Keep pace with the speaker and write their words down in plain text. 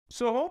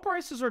So home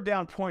prices are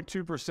down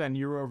 0.2%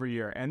 year over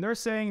year, and they're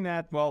saying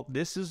that, well,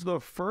 this is the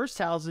first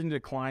housing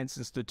decline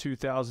since the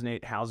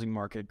 2008 housing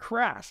market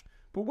crash.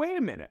 But wait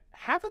a minute,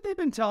 haven't they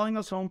been telling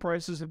us home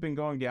prices have been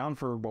going down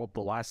for, well, the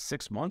last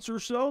 6 months or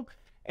so?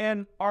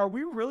 And are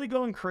we really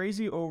going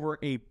crazy over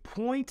a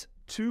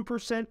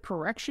 0.2%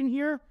 correction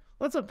here?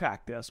 Let's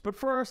unpack this. But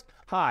first,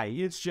 hi,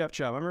 it's Jeff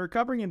Chubb. I'm a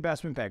recovering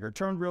investment banker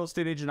turned real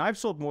estate agent. I've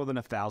sold more than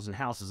 1,000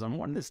 houses. I'm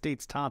one of the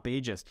state's top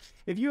agents.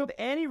 If you have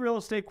any real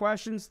estate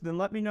questions, then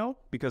let me know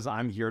because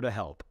I'm here to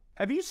help.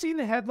 Have you seen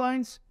the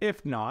headlines?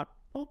 If not,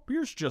 well,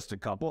 here's just a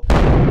couple.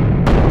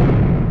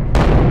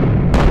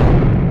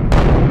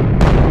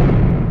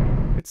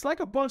 It's like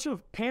a bunch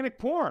of panic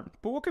porn.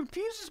 But what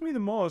confuses me the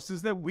most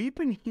is that we've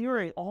been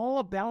hearing all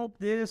about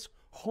this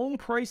home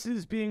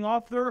prices being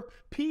off their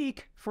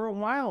peak for a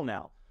while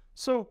now.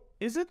 So,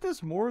 isn't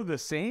this more of the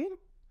same?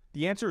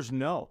 The answer is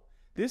no.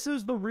 This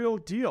is the real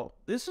deal.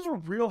 This is a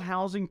real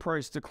housing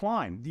price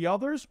decline. The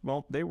others,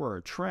 well, they were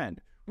a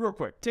trend. Real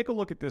quick, take a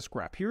look at this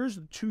graph. Here's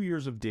 2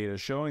 years of data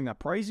showing that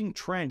pricing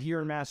trend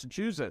here in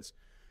Massachusetts.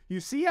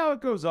 You see how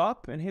it goes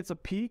up and hits a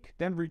peak,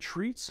 then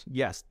retreats?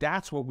 Yes,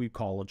 that's what we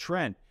call a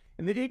trend.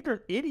 And the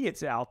ignorant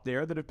idiots out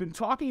there that have been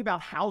talking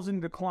about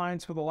housing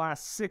declines for the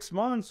last 6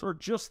 months are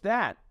just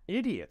that,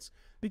 idiots.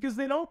 Because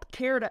they don't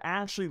care to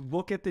actually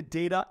look at the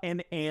data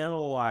and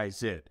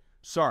analyze it.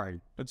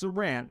 Sorry, it's a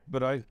rant,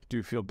 but I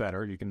do feel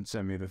better. You can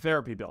send me the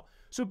therapy bill.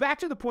 So back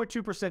to the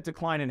 0.2%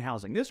 decline in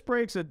housing. This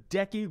breaks a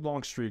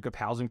decade-long streak of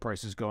housing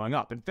prices going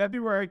up. In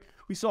February,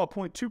 we saw a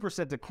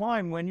 0.2%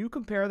 decline when you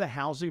compare the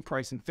housing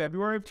price in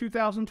February of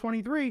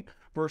 2023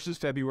 versus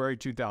February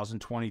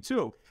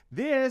 2022.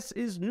 This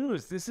is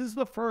news. This is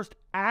the first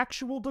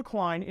actual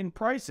decline in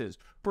prices.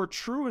 For a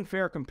true and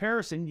fair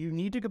comparison, you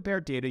need to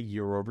compare data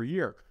year over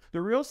year. The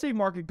real estate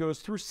market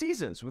goes through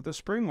seasons, with the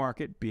spring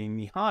market being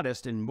the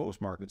hottest in most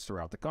markets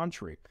throughout the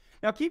country.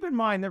 Now, keep in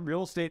mind that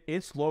real estate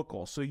is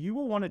local, so you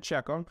will want to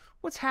check on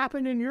what's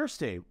happened in your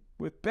state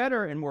with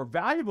better and more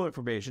valuable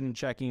information and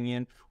checking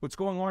in what's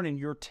going on in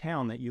your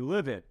town that you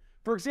live in.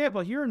 For example,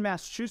 here in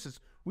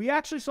Massachusetts, we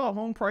actually saw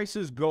home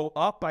prices go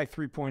up by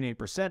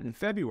 3.8% in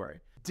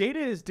February. Data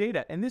is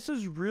data, and this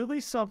is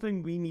really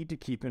something we need to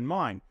keep in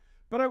mind.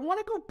 But I want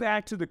to go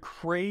back to the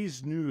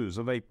crazed news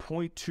of a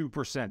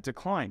 0.2%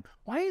 decline.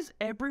 Why is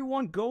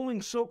everyone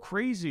going so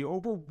crazy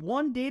over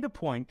one data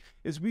point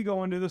as we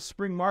go into the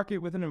spring market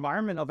with an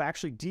environment of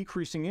actually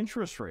decreasing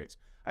interest rates?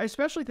 I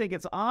especially think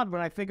it's odd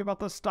when I think about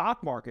the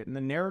stock market and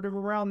the narrative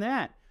around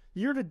that.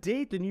 Year to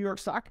date, the New York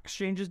Stock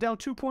Exchange is down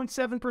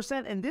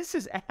 2.7%, and this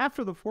is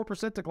after the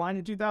 4% decline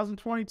in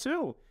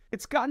 2022.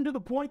 It's gotten to the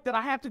point that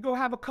I have to go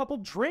have a couple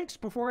drinks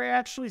before I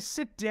actually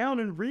sit down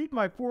and read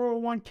my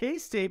 401k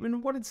statement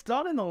and what it's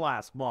done in the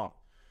last month.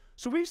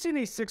 So we've seen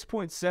a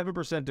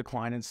 6.7%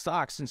 decline in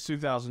stocks since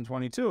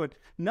 2022, and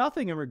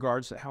nothing in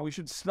regards to how we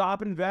should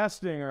stop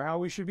investing or how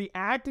we should be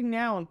acting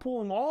now and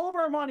pulling all of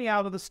our money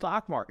out of the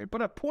stock market.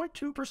 But a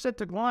 0.2%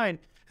 decline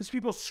is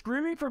people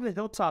screaming from the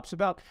hilltops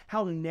about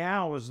how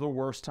now is the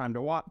worst time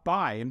to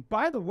buy. And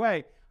by the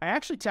way, I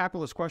actually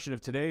tackle this question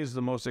if today is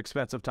the most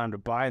expensive time to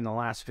buy in the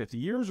last 50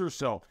 years or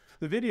so.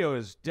 The video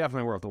is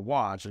definitely worth a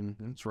watch, and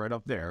it's right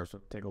up there, so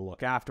take a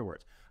look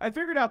afterwards. I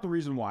figured out the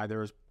reason why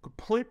there is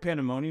complete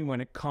pandemonium when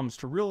it comes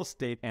to real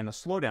estate and a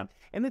slowdown.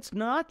 And it's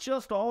not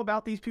just all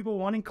about these people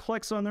wanting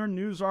clicks on their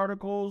news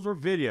articles or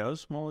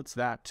videos. Well, it's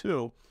that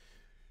too.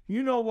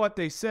 You know what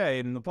they say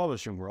in the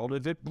publishing world.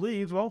 If it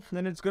bleeds, well,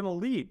 then it's going to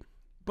lead.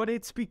 But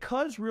it's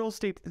because real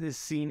estate is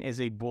seen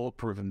as a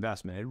bulletproof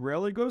investment. It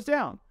rarely goes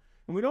down.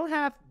 And we don't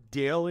have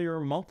daily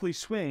or monthly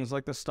swings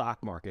like the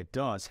stock market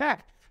does.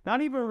 Heck,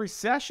 not even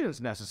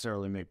recessions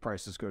necessarily make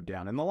prices go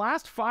down. In the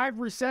last 5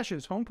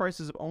 recessions, home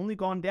prices have only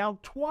gone down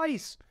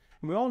twice.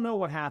 And we all know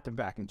what happened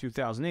back in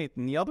 2008.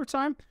 And the other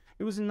time,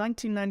 it was in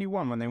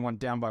 1991 when they went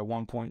down by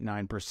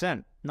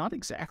 1.9%. Not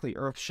exactly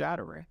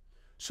earth-shattering.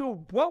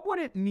 So what would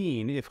it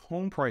mean if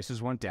home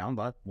prices went down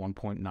by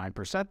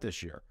 1.9%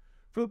 this year?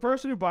 For the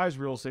person who buys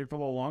real estate for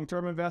the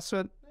long-term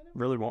investment,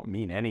 really won't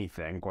mean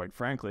anything, quite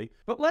frankly.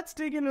 But let's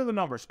dig into the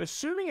numbers.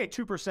 Assuming a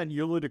 2%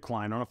 yearly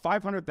decline on a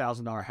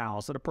 $500,000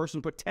 house that a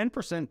person put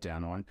 10%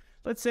 down on,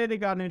 let's say they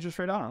got an interest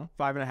rate, I don't know,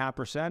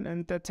 5.5%,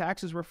 and the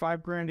taxes were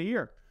 $5,000 a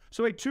year.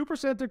 So a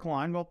 2%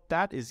 decline, well,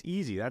 that is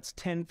easy. That's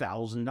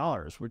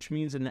 $10,000, which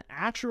means an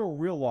actual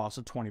real loss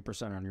of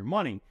 20% on your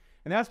money.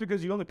 And that's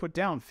because you only put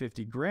down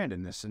 $50,000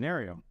 in this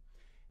scenario.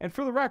 And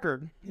for the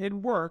record, it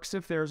works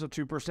if there's a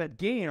 2%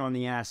 gain on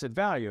the asset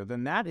value.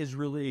 Then that is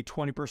really a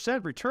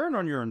 20% return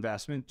on your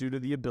investment due to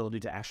the ability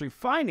to actually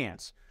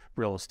finance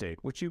real estate,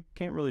 which you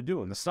can't really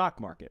do in the stock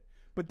market.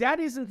 But that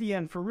isn't the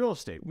end for real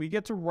estate. We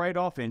get to write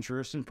off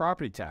interest and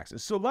property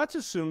taxes. So let's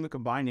assume the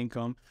combined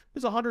income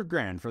is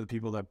 $100,000 for the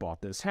people that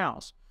bought this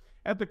house.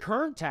 At the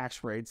current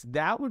tax rates,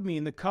 that would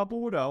mean the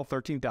couple would owe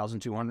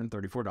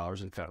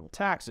 $13,234 in federal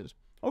taxes.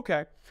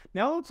 Okay,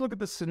 now let's look at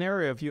the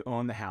scenario if you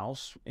own the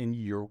house. In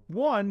year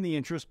 1, the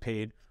interest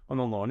paid on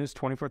the loan is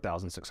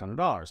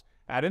 $24,600.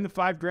 Add in the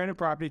 $5,000 in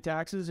property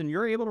taxes, and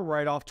you're able to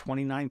write off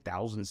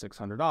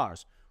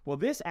 $29,600. Well,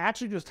 this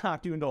actually just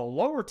knocked you into a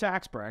lower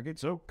tax bracket,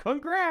 so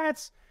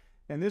congrats!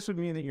 And this would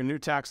mean that your new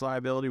tax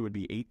liability would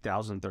be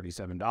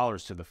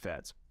 $8,037 to the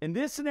feds. In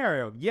this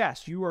scenario,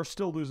 yes, you are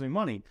still losing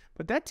money,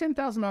 but that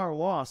 $10,000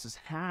 loss is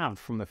halved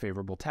from the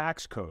favorable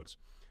tax codes.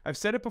 I've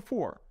said it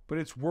before, but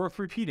it's worth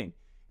repeating.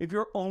 If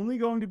you're only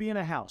going to be in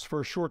a house for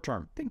a short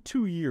term, think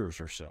 2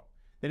 years or so,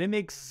 then it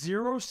makes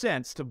 0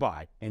 sense to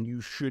buy, and you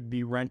should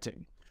be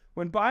renting.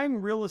 When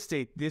buying real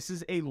estate, this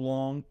is a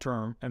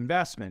long-term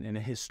investment in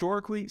a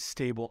historically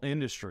stable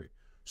industry.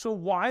 So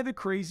why the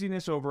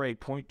craziness over a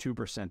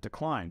 0.2%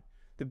 decline?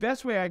 The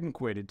best way I can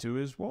equate it to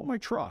is, well, my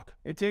truck.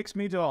 It takes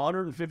me to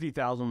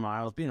 150,000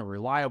 miles being a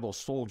reliable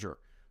soldier,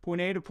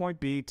 point A to point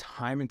B,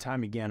 time and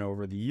time again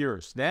over the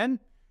years. Then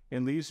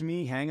it leaves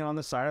me hanging on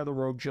the side of the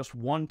road just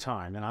one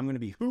time, and I'm going to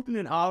be hooping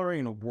and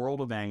hollering in a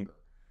world of anger.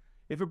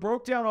 If it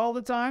broke down all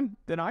the time,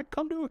 then I'd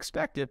come to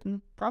expect it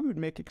and probably would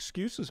make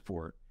excuses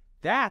for it.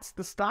 That's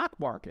the stock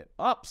market,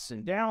 ups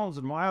and downs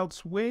and wild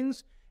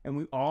swings, and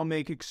we all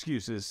make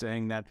excuses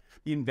saying that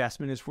the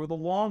investment is for the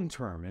long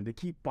term and to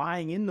keep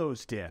buying in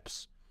those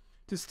dips.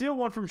 To steal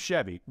one from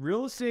Chevy,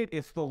 real estate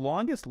is the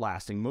longest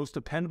lasting, most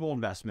dependable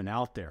investment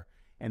out there.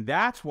 And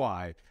that's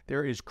why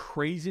there is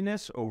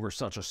craziness over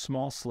such a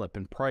small slip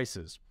in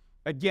prices.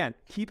 Again,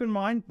 keep in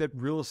mind that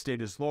real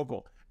estate is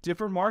local.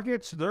 Different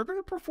markets, they're going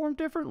to perform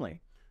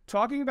differently.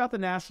 Talking about the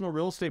national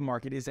real estate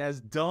market is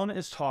as dumb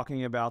as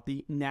talking about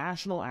the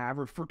national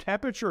average for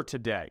temperature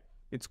today.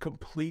 It's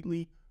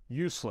completely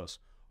useless.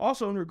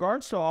 Also, in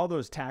regards to all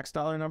those tax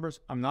dollar numbers,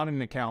 I'm not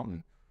an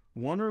accountant.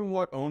 Wondering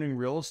what owning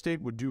real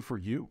estate would do for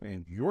you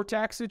and your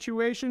tax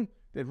situation?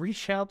 Then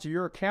reach out to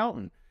your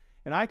accountant.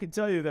 And I can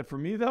tell you that for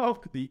me,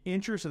 though, the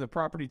interest and the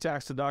property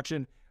tax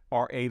deduction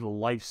are a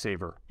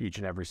lifesaver each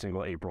and every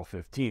single April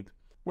 15th.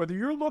 Whether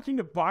you're looking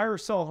to buy or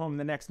sell a home in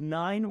the next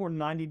 9 or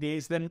 90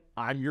 days, then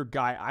I'm your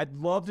guy. I'd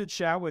love to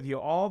chat with you.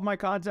 All of my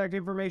contact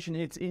information,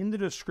 it's in the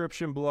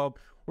description below,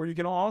 or you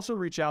can also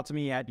reach out to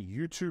me at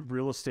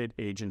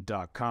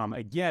youtuberealestateagent.com.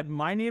 Again,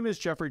 my name is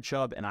Jeffrey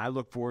Chubb, and I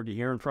look forward to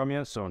hearing from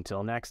you. So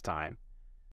until next time.